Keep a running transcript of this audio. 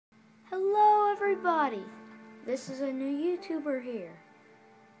everybody! This is a new YouTuber here.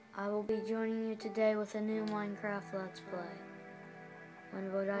 I will be joining you today with a new Minecraft Let's Play.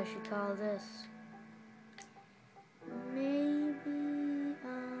 Wonder what I should call this. Maybe,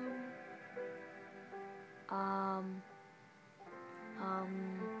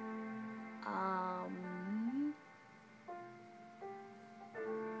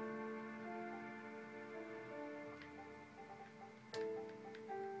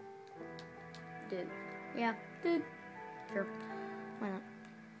 Dude. Yeah, dude. Sure. Why not?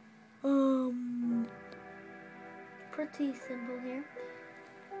 Pretty simple here.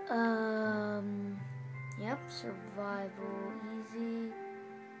 Yep, survival, easy.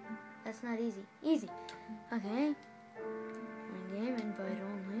 That's not easy. Easy. Okay. My game, invite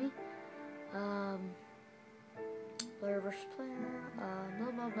only. Player versus player,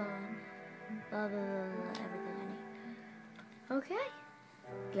 blah blah blah. Blah blah blah, everything I need. Okay.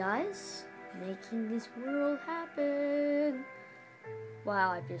 Guys, making this world happen.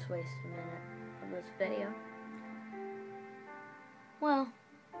 Wow, I just wasted a minute of this video. Well,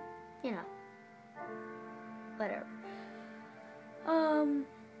 you know, whatever.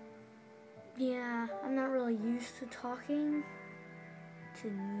 Yeah, I'm not really used to talking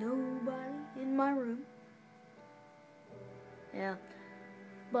to nobody in my room. Yeah,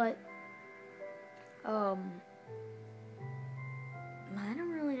 but, I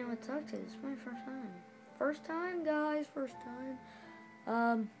don't really know what to talk to. This is my first time. First time, guys, first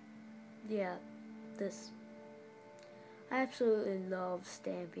time. Yeah, this. I absolutely love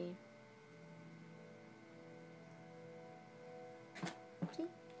stamping. See?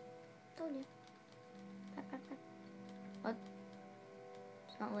 Told you. What?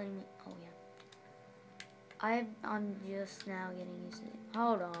 It's not letting me. Oh, yeah. I'm just now getting used to it.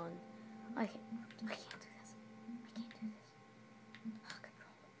 Hold on. I can't do this. I can't do this. Oh,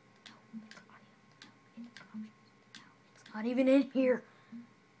 control. No, it's audio. No, it's options. No, it's not even in here.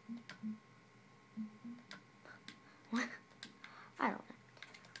 What? I don't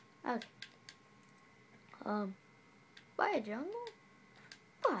know. Okay. By a jungle?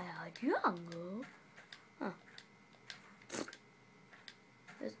 By a jungle? Huh.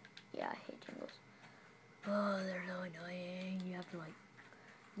 Yeah, I hate jungles. Oh, they're so annoying. You have to, like,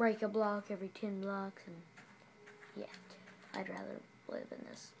 break a block every 10 blocks, and yeah, I'd rather live in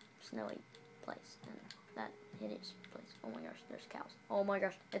this snowy place than that hideous place. Oh my gosh, there's cows. Oh my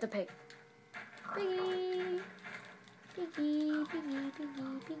gosh, it's a pig. Piggy! Piggy, piggy,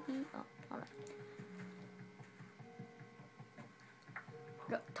 piggy, piggy. Oh, alright.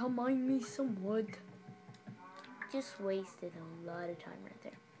 Got to mine me some wood. Just wasted a lot of time right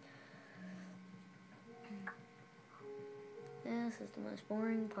there. This is the most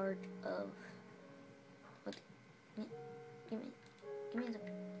boring part of what? Give me the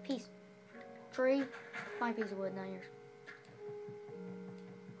piece. Tree. My piece of wood, not yours.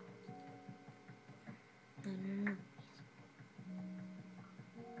 No.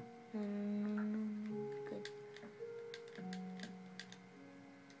 Good.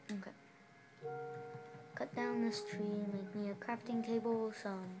 Okay. Cut down this tree, make me a crafting table,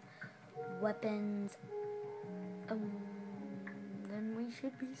 some weapons. Then we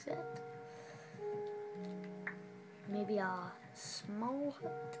should be set. Maybe a small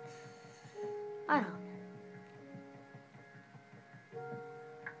hut? I don't know.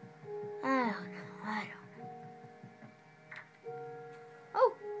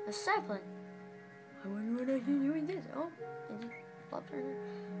 Oh, a sapling. I wonder what I can do with this. Oh, it just popped right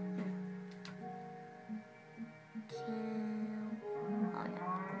there. Oh,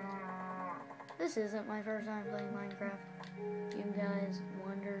 yeah. This isn't my first time playing Minecraft. You guys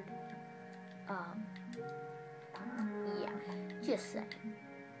wondered. Yeah, just saying.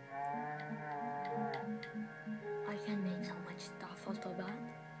 I can make so much stuff off the bat.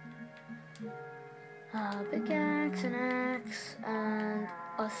 Pickaxe, an axe, and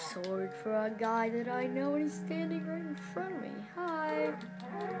a sword for a guy that I know and he's standing right in front of me. Hi.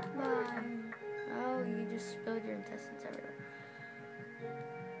 Bye. Oh, you just spilled your intestines everywhere.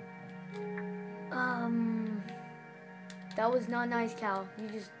 That was not nice, cow. You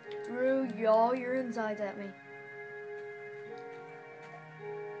just threw all your insides at me.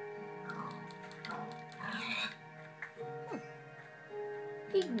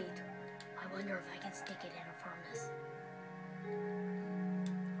 Pig meat. I wonder if I can stick it in a furnace.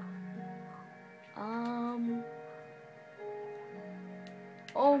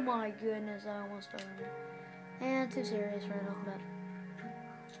 Oh my goodness, I almost died. And too serious right off the bat.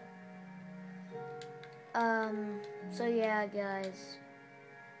 So yeah, guys.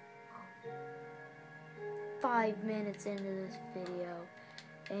 5 minutes into this video,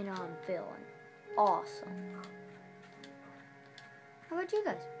 and I'm failing. awesome. How about you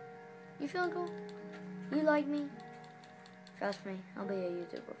guys? You feeling cool? You like me? Trust me, I'll be a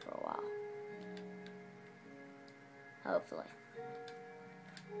YouTuber for a while. Hopefully.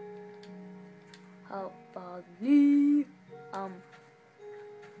 Hopefully.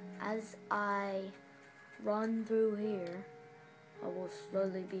 As I run through here, I will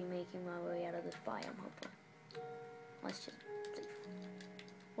slowly be making my way out of this biome, hopefully. Let's just see.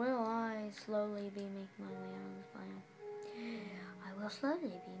 Will I slowly be making my way out of this biome? I will slowly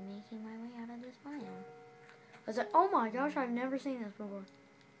be making my way out of this biome. I said, oh my gosh, I've never seen this before.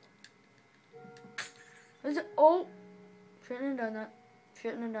 I said, oh! Shouldn't have done that.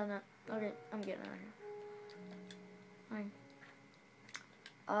 Shouldn't have done that. Okay, I'm getting out of here. Fine.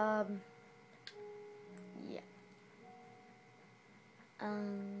 Yeah.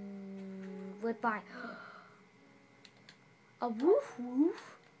 Goodbye. A woof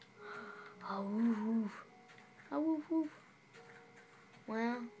woof. A woof woof. A woof woof.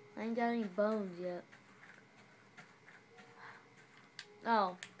 Well, I ain't got any bones yet.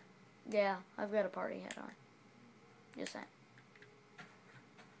 Oh. Yeah, I've got a party hat on. Just saying.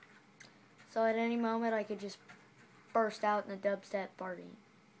 So at any moment I could just burst out in a dubstep party.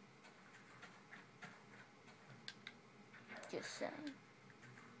 Just saying.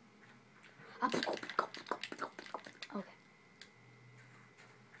 Okay.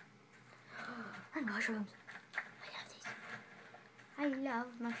 And mushrooms. I love these. I love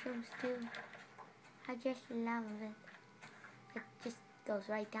mushrooms too. I just love it. It just goes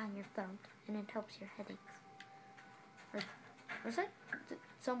right down your throat and it helps your headaches. Or is that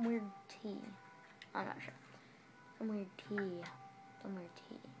some weird tea? I'm not sure. Some weird tea. Some weird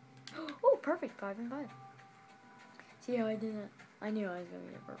tea. Oh, perfect. 5 and 5. See how I did that? I knew I was going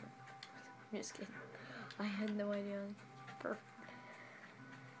to get perfect. I'm just kidding. I had no idea. Perfect.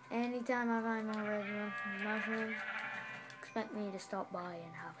 Anytime I find more red mushrooms, expect me to stop by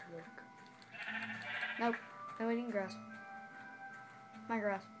and have a look. Nope. No eating grass. My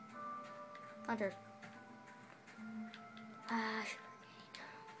grass. Not yours.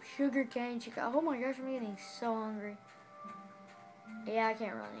 Sugar cane. Oh my gosh, I'm getting so hungry. Yeah, I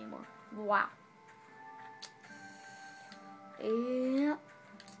can't run anymore. Wow. Yep.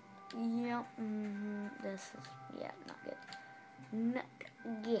 Yep. This is, yeah, not good. Not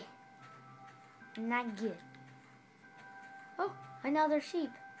good. Not good. Oh, another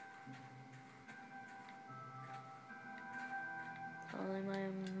sheep. How am I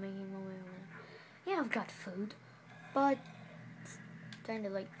making my way over there? Yeah, I've got food, but it's kind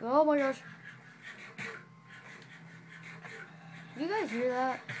of like, oh my gosh. You guys hear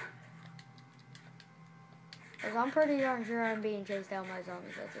that? Because I'm pretty darn sure I'm being chased out by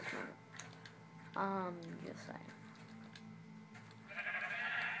zombies at this moment. Just saying.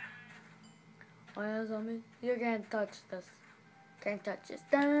 Oh yeah, zombies? You can't touch this. Can't touch this.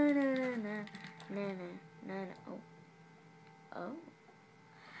 Da na na na na na na na. Oh. Oh.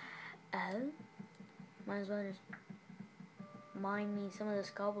 Oh. Might as well just mine me some of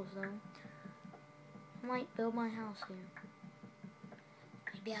this cobblestone. I might build my house here.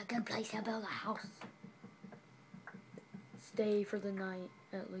 Might be a good place to build a house. Stay for the night,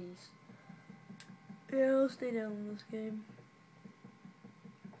 at least. Yeah, I'll stay down in this game.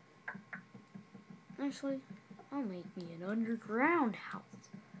 Actually, I'll make me an underground house.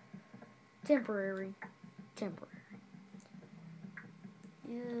 Temporary. Temporary.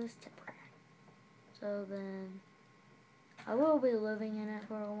 Yes, temporary. So then, I will be living in it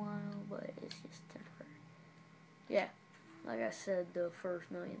for a while, but it's just temporary. Yeah, like I said the first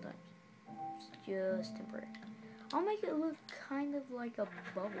million times. It's just temporary. I'll make it look kind of like a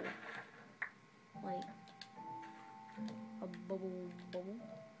bubble. Like, a bubble.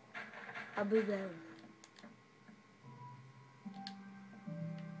 A bubble.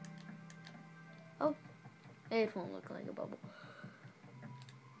 Oh, it won't look like a bubble.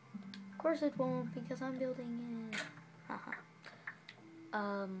 Of course it won't, because I'm building it. Haha.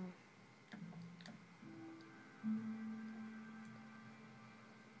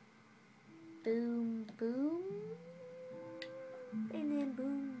 Boom, boom. And then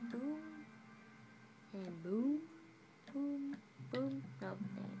boom, boom. And boom, boom, boom. Nope,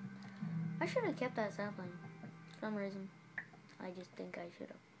 dang it. I should have kept that sapling. For some reason. I just think I should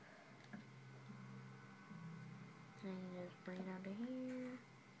have. And just bring it down to here.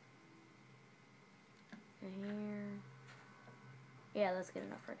 To here. Yeah, that's good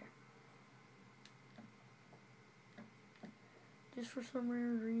enough right there. Just for some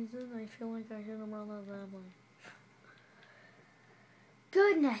weird reason, I feel like I should have brought that sapling.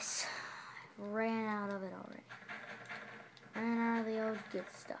 Goodness! Ran out of it already. Ran out of the old good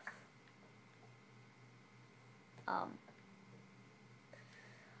stuff.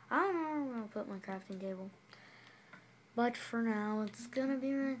 I don't know where I'm going to put my crafting table. But for now, it's going to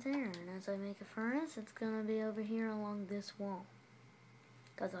be right there. And as I make a furnace, it's going to be over here along this wall.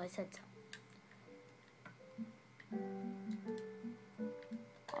 Because I said so.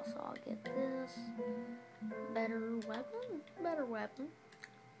 Also, I'll get this. Better weapon. Better weapon.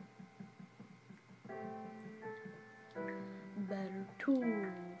 Better tools.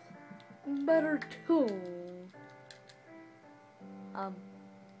 Better tools. Man.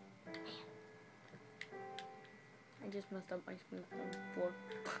 I just messed up my smooth stone floor.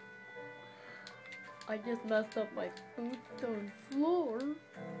 I just messed up my smooth stone floor.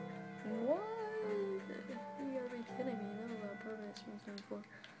 What? You gotta be kidding me. That was on purpose, smooth stone floor.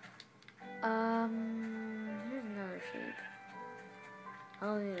 Here's another sheep. I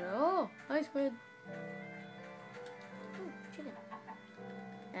don't need it. Oh, nice squid. Oh, chicken.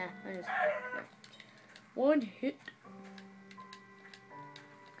 Yeah, I just... Yeah. One hit.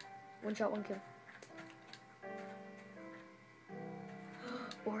 One shot, one kill.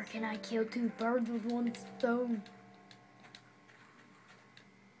 Or can I kill two birds with one stone?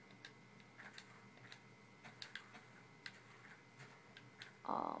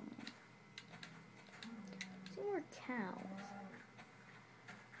 See more cows.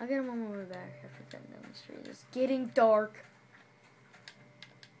 I'll get them on my way back after cutting down the street. It's getting dark.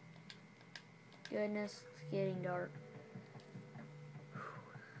 Goodness, it's getting dark.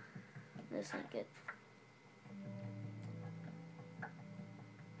 This ain't good.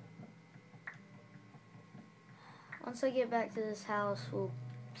 Once I get back to this house, we'll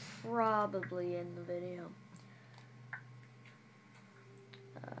probably end the video.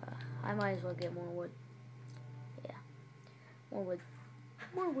 I might as well get more wood. Yeah, more wood.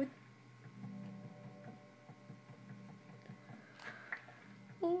 More wood.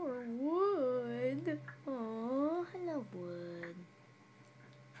 More wood. Oh, I love wood.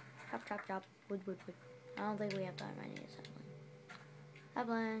 Chop, chop, chop. Wood, wood, wood. I don't think we have time. I need something.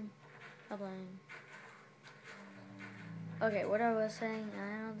 Sapling. Sapling. Okay, what I was saying,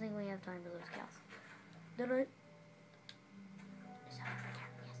 I don't think we have time for those cows. Did I? Is that right there?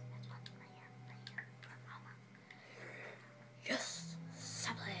 Yes, that's one. Right here. Right here. Yes!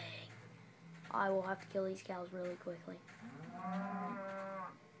 Sapling! I will have to kill these cows really quickly.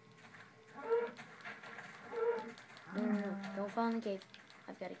 No, no, no. Don't fall in the cave.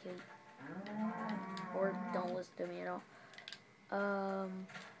 I've got to kill you. Or don't listen to me at all.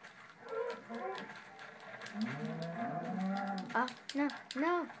 Ah, no,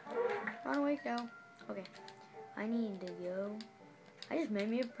 no. Run away, cow. Okay. I need to go. I just made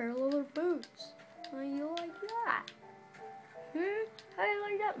me a pair of leather boots. How you like that? How you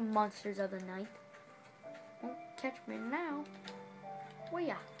like that, monsters of the night? Won't catch me now. Well,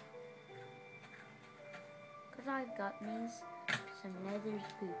 yeah. Because I've got me some leather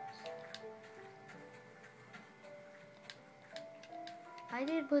boots. I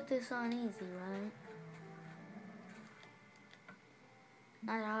did put this on easy, right?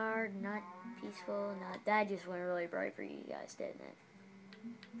 Not hard, not peaceful, not... That just went really bright for you guys, didn't it?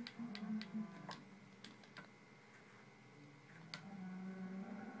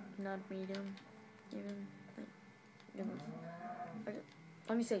 Not medium, even. Okay.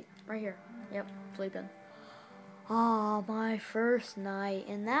 Let me see, right here. Yep, sleeping. Oh, my first night,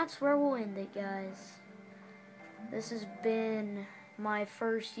 and that's where we'll end it, guys. This has been my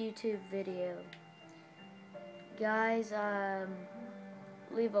first YouTube video. Guys,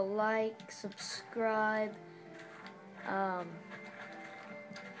 leave a like, subscribe, and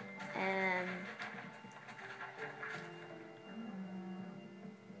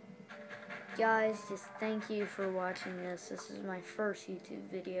guys, just thank you for watching this. This is my first YouTube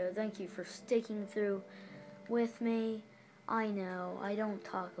video. Thank you for sticking through with me. I know, I don't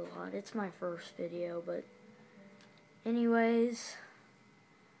talk a lot. It's my first video, but anyways...